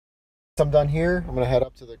I'm done here. I'm gonna head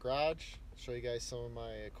up to the garage, show you guys some of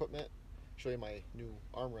my equipment, show you my new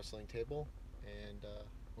arm wrestling table, and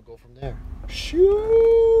we'll go from there. Shoo!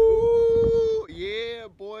 Yeah,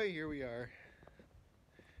 boy, here we are.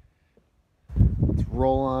 Let's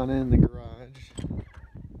roll on in the garage,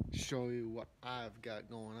 show you what I've got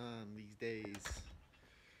going on these days.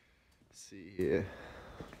 Let's see here.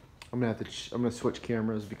 I'm gonna switch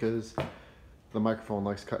cameras because the microphone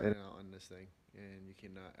likes cutting in and out on this thing, and you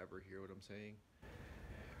cannot ever hear what I'm saying.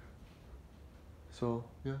 So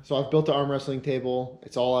yeah. So I've built the arm wrestling table.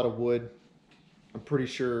 It's all out of wood. I'm pretty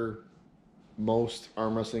sure most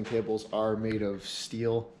arm wrestling tables are made of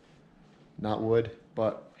steel, not wood.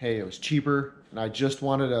 But hey, it was cheaper, and I just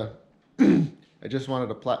wanted a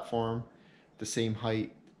platform the same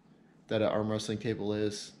height that an arm wrestling table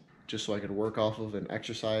is, just so I could work off of and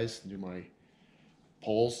exercise, do my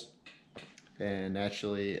pulls. And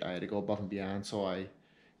actually, I had to go above and beyond, so I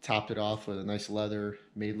topped it off with a nice leather,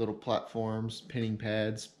 made little platforms, pinning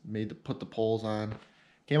pads, put the poles on.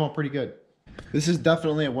 Came out pretty good. This is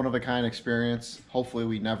definitely a one-of-a-kind experience. Hopefully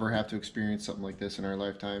we never have to experience something like this in our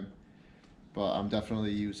lifetime. But I'm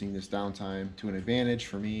definitely using this downtime to an advantage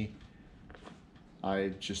for me.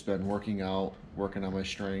 I've just been working out, working on my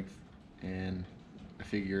strength, and I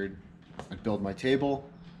figured I'd build my table,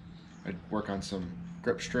 I'd work on some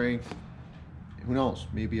grip strength. Who knows,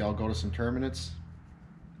 maybe I'll go to some tournaments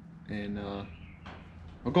and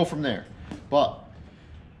I'll go from there. But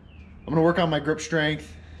I'm gonna work on my grip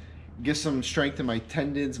strength, get some strength in my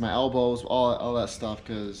tendons, my elbows, all that stuff,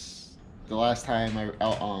 because the last time I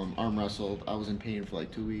arm wrestled, I was in pain for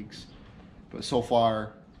like 2 weeks. But so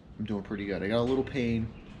far, I'm doing pretty good. I got a little pain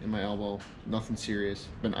in my elbow, nothing serious.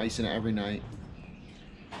 Been icing it every night.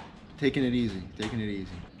 Taking it easy, taking it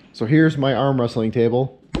easy. So here's my arm wrestling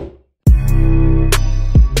table.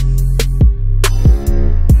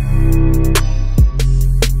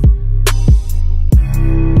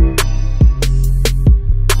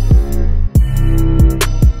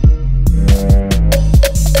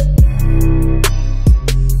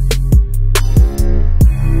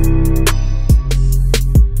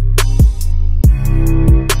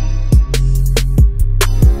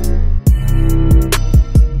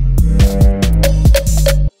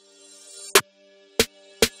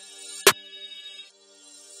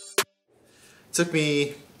 It took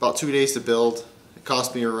me about 2 days to build. It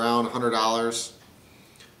cost me around $100.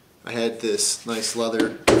 I had this nice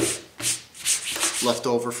leather left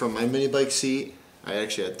over from my mini bike seat. I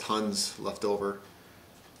actually had tons left over,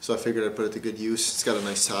 so I figured I'd put it to good use. It's got a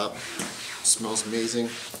nice top. It smells amazing.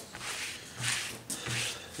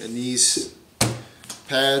 And these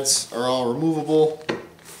pads are all removable,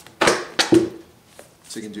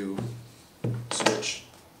 so you can do switch.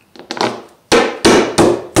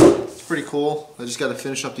 Pretty cool. I just got to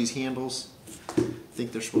finish up these handles. I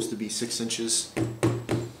think they're supposed to be 6 inches.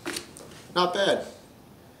 Not bad.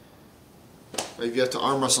 If you have to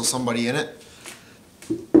arm wrestle somebody in it,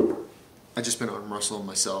 I just been arm wrestling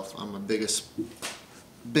myself. I'm my biggest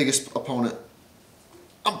opponent.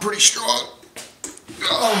 I'm pretty strong.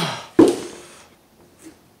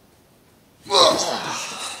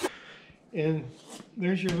 And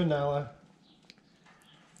there's your vanilla.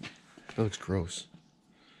 That looks gross.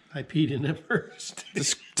 I peed in it first.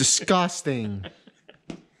 Disgusting.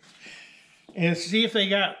 And see if they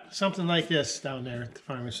got something like this down there at the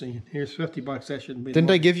pharmacy. Here's $50. That shouldn't be.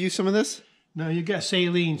 Didn't I give you some of this? No, you got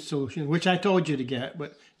saline solution, which I told you to get,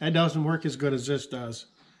 but that doesn't work as good as this does.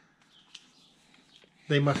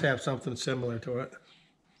 They must have something similar to it.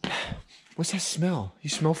 What's that smell? You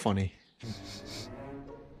smell funny.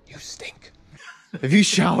 You stink. Have you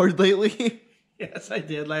showered lately? Yes, I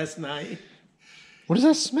did last night. What does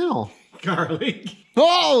that smell? Garlic.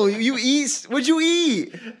 Oh, you eat? What'd you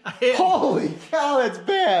eat? Holy cow, that's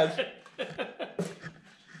bad.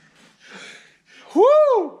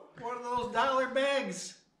 Woo! One of those dollar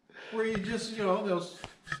bags where you just, you know, those.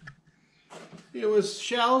 It was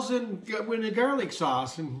shells and with a garlic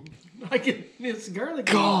sauce, and it's garlic.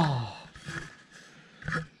 Oh.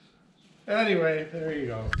 Anyway, there you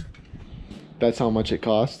go. That's how much it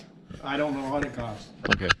cost? I don't know what it costs.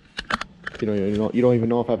 Okay. You don't even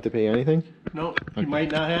know if I have to pay anything? Nope, you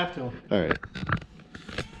might not have to. All right.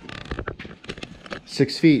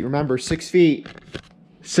 6 feet. Remember, 6 feet.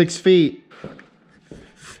 6 feet.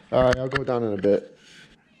 All right, I'll go down in a bit.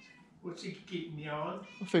 What's he keeping me on?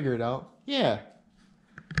 I'll figure it out. Yeah.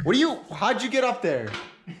 How'd you get up there?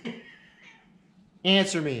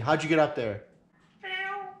 Answer me. How'd you get up there?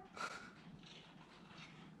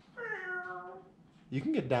 You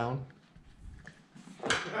can get down. All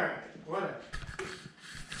right, whatever.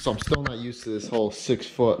 So I'm still not used to this whole 6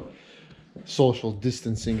 foot social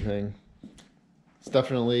distancing thing. It's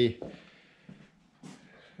definitely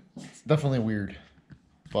weird.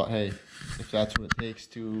 But hey, if that's what it takes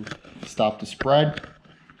to stop the spread,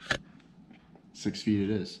 6 feet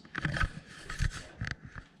it is.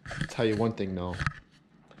 I'll tell you one thing though.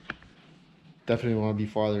 Definitely want to be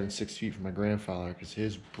farther than 6 feet from my grandfather because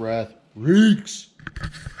his breath reeks.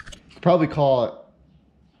 Probably call it,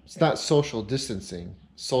 it's not social distancing,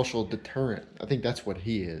 social deterrent. I think that's what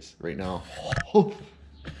he is right now. I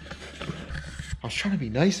was trying to be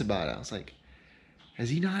nice about it. I was like, has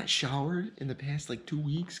he not showered in the past like 2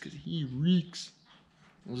 weeks? Because he reeks.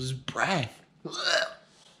 It was his breath.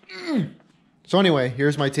 So anyway,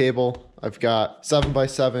 here's my table. I've got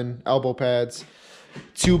 7x7 elbow pads,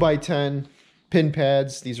 2x10 pin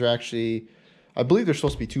pads. These are actually, I believe they're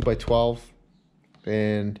supposed to be 2x12.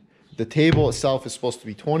 And the table itself is supposed to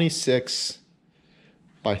be 26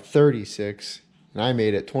 by 36. And I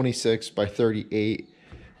made it 26 by 38,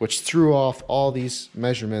 which threw off all these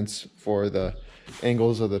measurements for the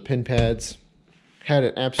angles of the pin pads. Had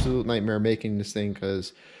an absolute nightmare making this thing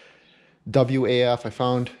because WAF, I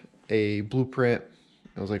found a blueprint.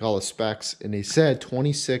 It was like all the specs, and they said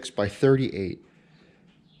 26 by 38.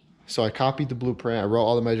 So I copied the blueprint. I wrote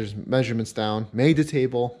all the measurements down, made the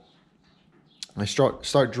table. I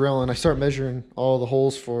start drilling. I start measuring all the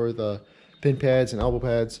holes for the pin pads and elbow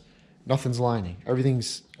pads. Nothing's lining.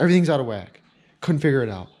 Everything's out of whack. Couldn't figure it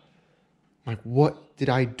out. I'm like, what did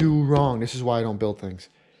I do wrong? This is why I don't build things.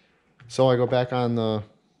 So I go back on the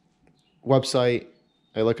website.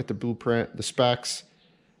 I look at the blueprint, the specs,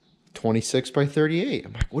 26 by 38.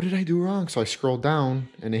 I'm like, what did I do wrong? So I scroll down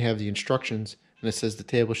and they have the instructions and it says the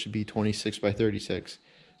table should be 26 by 36.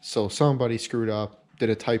 So somebody screwed up, did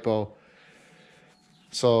a typo.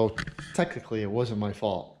 So technically it wasn't my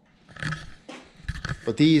fault.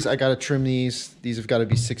 But these, I gotta trim these. These have got to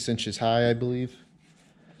be 6 inches high, I believe.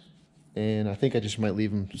 And I think I just might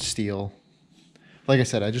leave them steel. Like I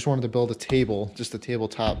said, I just wanted to build a table, just a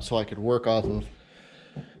tabletop, so I could work off of.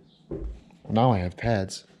 Well, now I have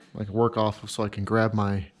pads I can work off of so I can grab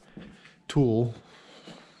my tool.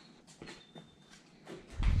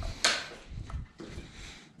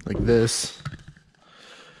 Like this.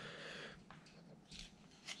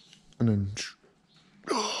 And then,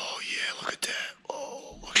 oh yeah, look at that.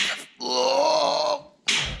 Oh, look at that. Oh.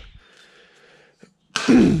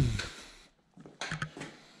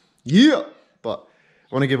 Yeah. But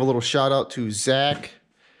I want to give a little shout out to Zach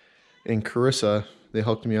and Carissa. They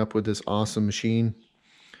hooked me up with this awesome machine.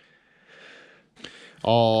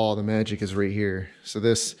 All the magic is right here. So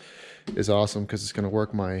this is awesome because it's going to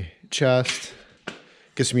work my chest.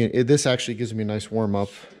 This actually gives me a nice warm up.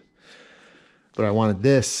 But I wanted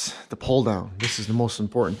this, the pull down. This is the most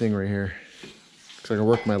important thing right here. So I can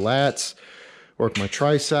work my lats, work my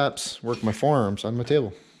triceps, work my forearms on my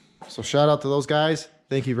table. So shout out to those guys.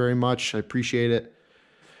 Thank you very much. I appreciate it.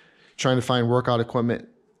 Trying to find workout equipment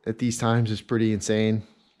at these times is pretty insane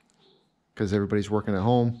because everybody's working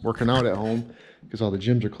out at home because all the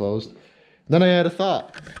gyms are closed. Then I had a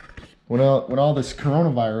thought. When all this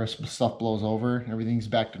coronavirus stuff blows over, everything's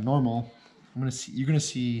back to normal, you're gonna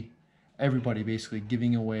see everybody basically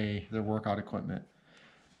giving away their workout equipment.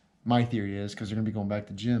 My theory is because they're gonna be going back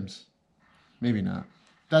to gyms. Maybe not.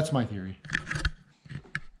 That's my theory.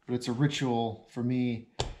 But it's a ritual for me.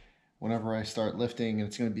 Whenever I start lifting and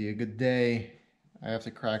it's gonna be a good day, I have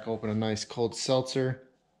to crack open a nice cold seltzer.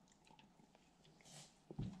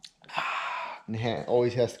 And it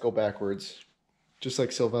always has to go backwards. Just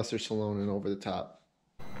like Sylvester Stallone and Over the Top.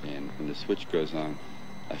 And when the switch goes on,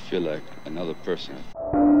 I feel like another person.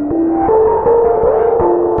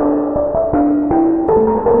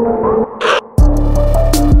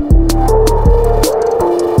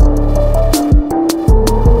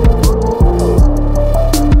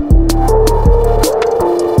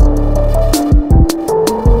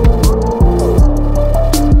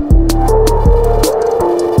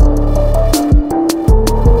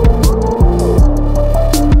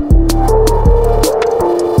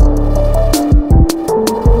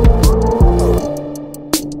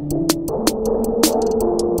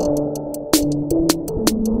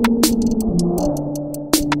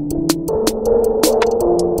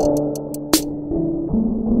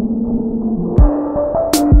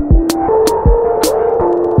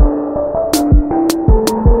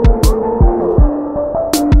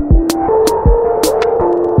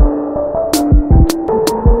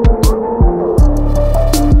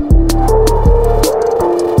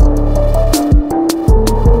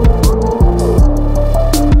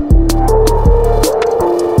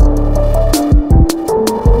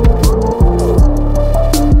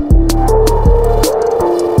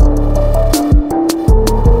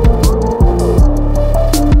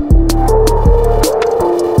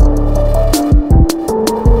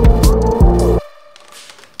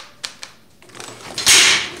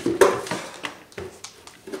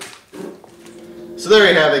 So there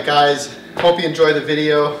you have it, guys. Hope you enjoyed the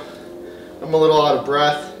video. I'm a little out of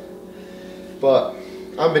breath, but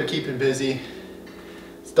I've been keeping busy.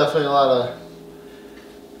 It's definitely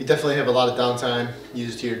you definitely have a lot of downtime.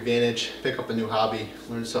 Use it to your advantage. Pick up a new hobby.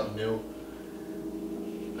 Learn something new.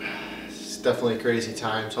 It's definitely crazy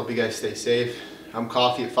times. Hope you guys stay safe. I'm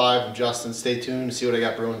Coffee at 5. I'm Justin. Stay tuned to see what I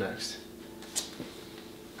got brewing next.